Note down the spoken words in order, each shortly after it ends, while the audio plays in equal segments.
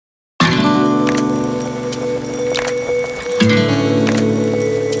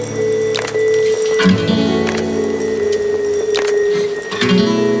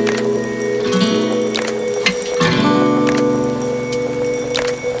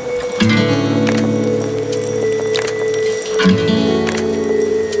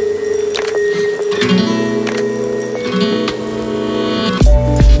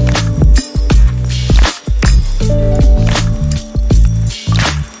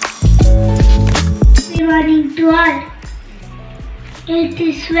to all. It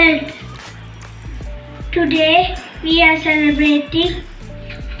is well. Today we are celebrating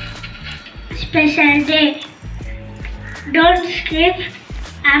special day. Don't skip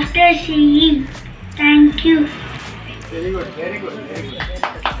after seeing. Thank you. Very good, very good, very good.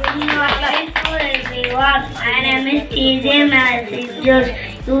 Good morning to everyone. My name is 𝒂𝒂𝒏𝒕𝒂𝒔,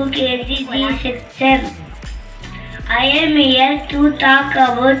 UKG section. I am here to talk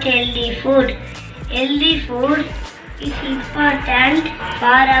about healthy food. Healthy food is important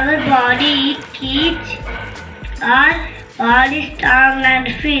for our body. It keeps our body strong and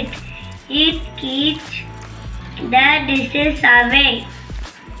fit. It keeps the disease away.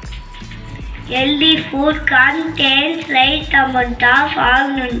 Healthy food contains right amount of all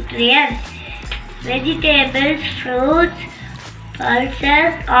nutrients. Vegetables, fruits,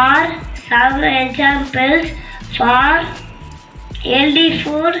 pulses are some examples for healthy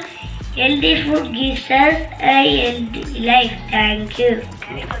food. Healthy food gives us a healthy life. Thank you.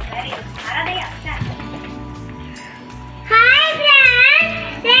 Hi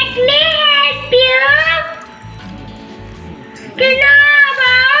friends, let me help you to know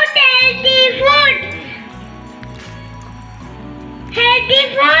about healthy food. Healthy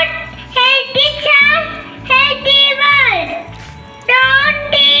food, healthy choice, healthy world.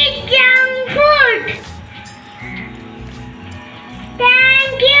 Don't eat junk food.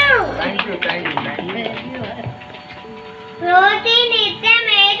 Thank you. Thank you, thank you, thank you. Protein is the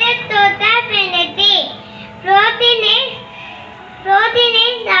major source of energy. Protein is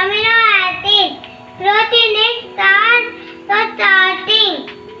amino acid. Protein is starting.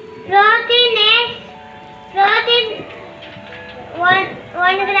 Protein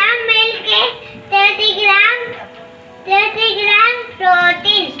 1 gram milk is 30 gram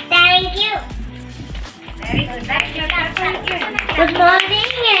protein. Thank you. Very good. Thank you. Good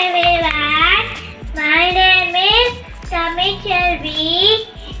morning everyone. My name is 𝒂𝒂𝒏𝒕𝒂𝒔,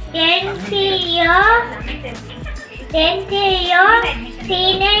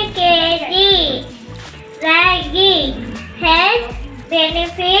 𝒂𝒂𝒍𝒐𝒂𝒂𝒂𝒔. Ragi. Health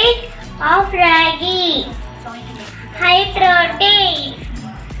benefit of ragi. High protein.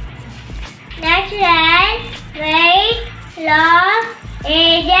 Natural weight loss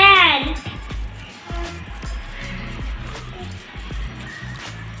agent.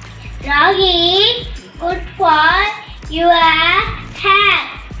 Ragi good for your hair.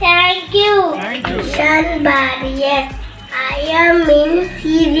 Thank you. Thank you. Sun barrier. I am in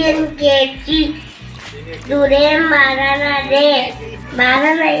JVK. Today banana day.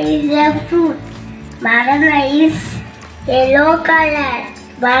 Banana is a fruit. Banana is yellow color.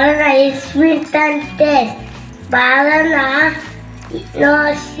 Banana is sweet and taste. Banana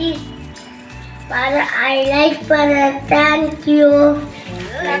no seed. Banana, I like banana. Thank you.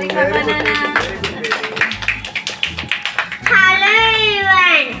 Very good, banana. Hello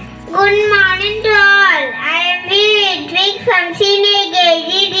everyone. Good morning to all. I am 𝒉𝒆𝒂𝒏𝒕𝒔 from senior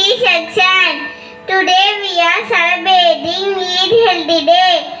KG section. Today we are celebrating Eat Healthy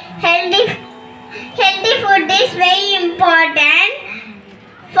Day. Healthy food is very important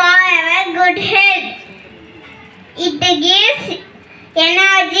for our good health. It gives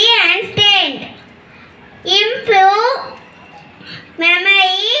energy and strength. Improve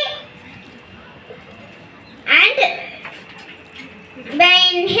memory and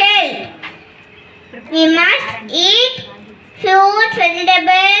brain health. We must eat fruits,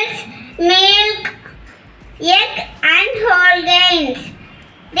 vegetables, milk, egg and whole grains.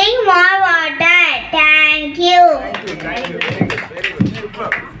 Drink more water. Thank you. Thank you, thank you. Very good, very good. Super.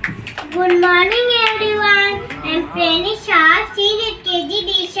 Good morning everyone. I am Pranisha, senior KG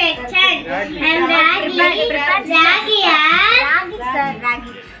section. I am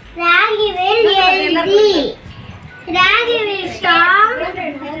Ragi will healthy. Ragi will strong.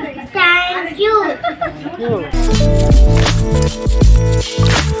 Thank you.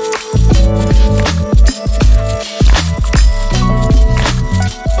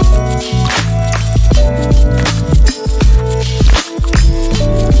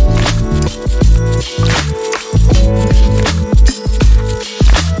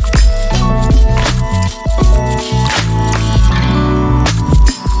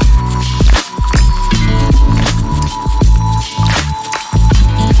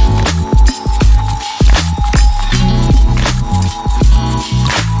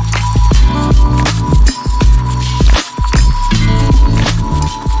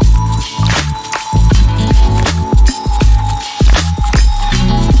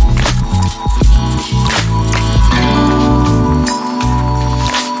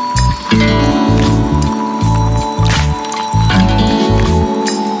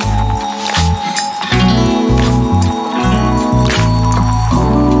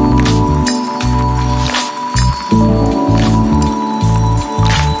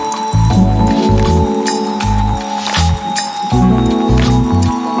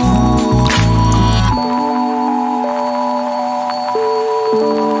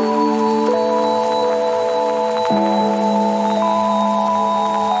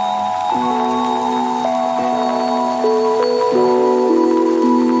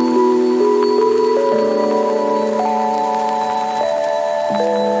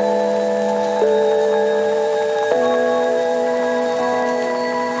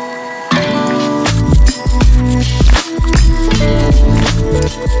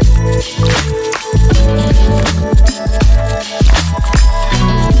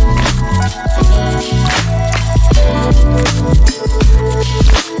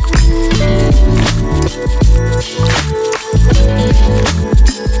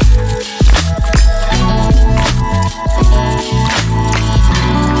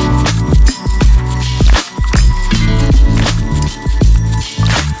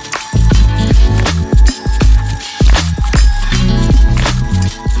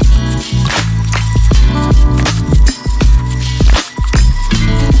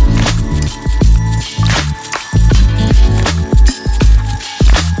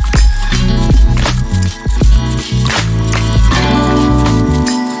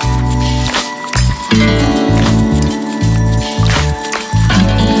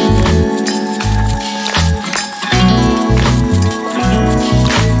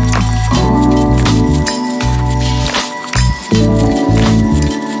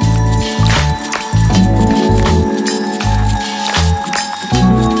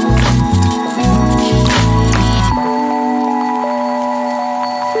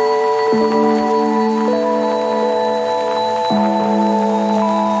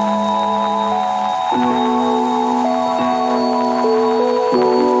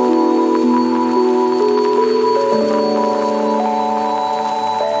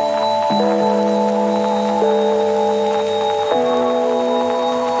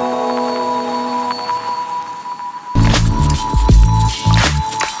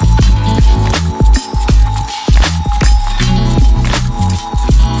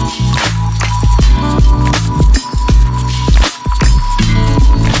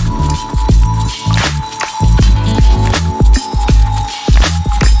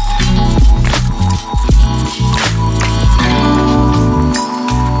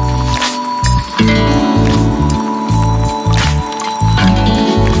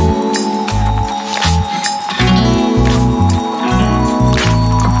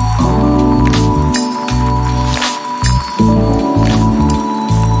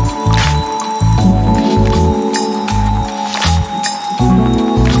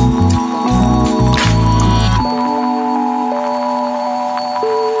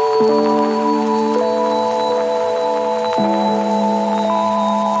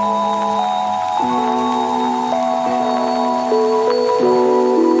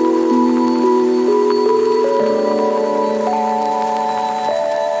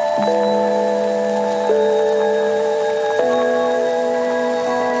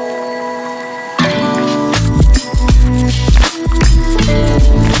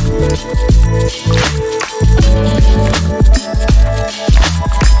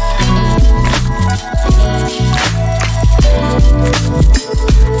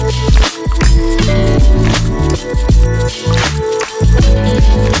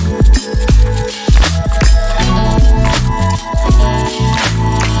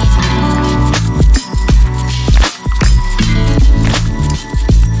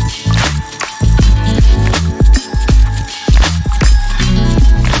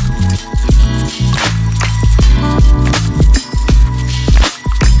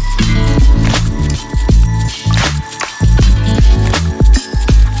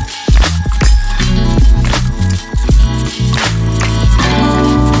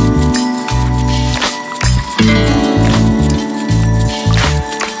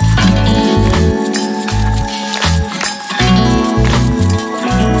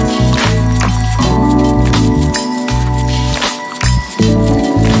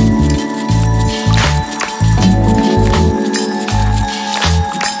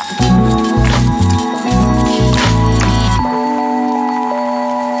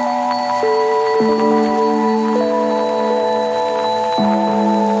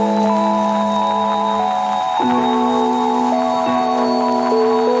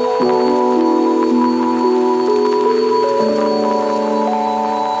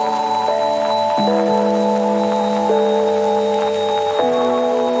 Thank you.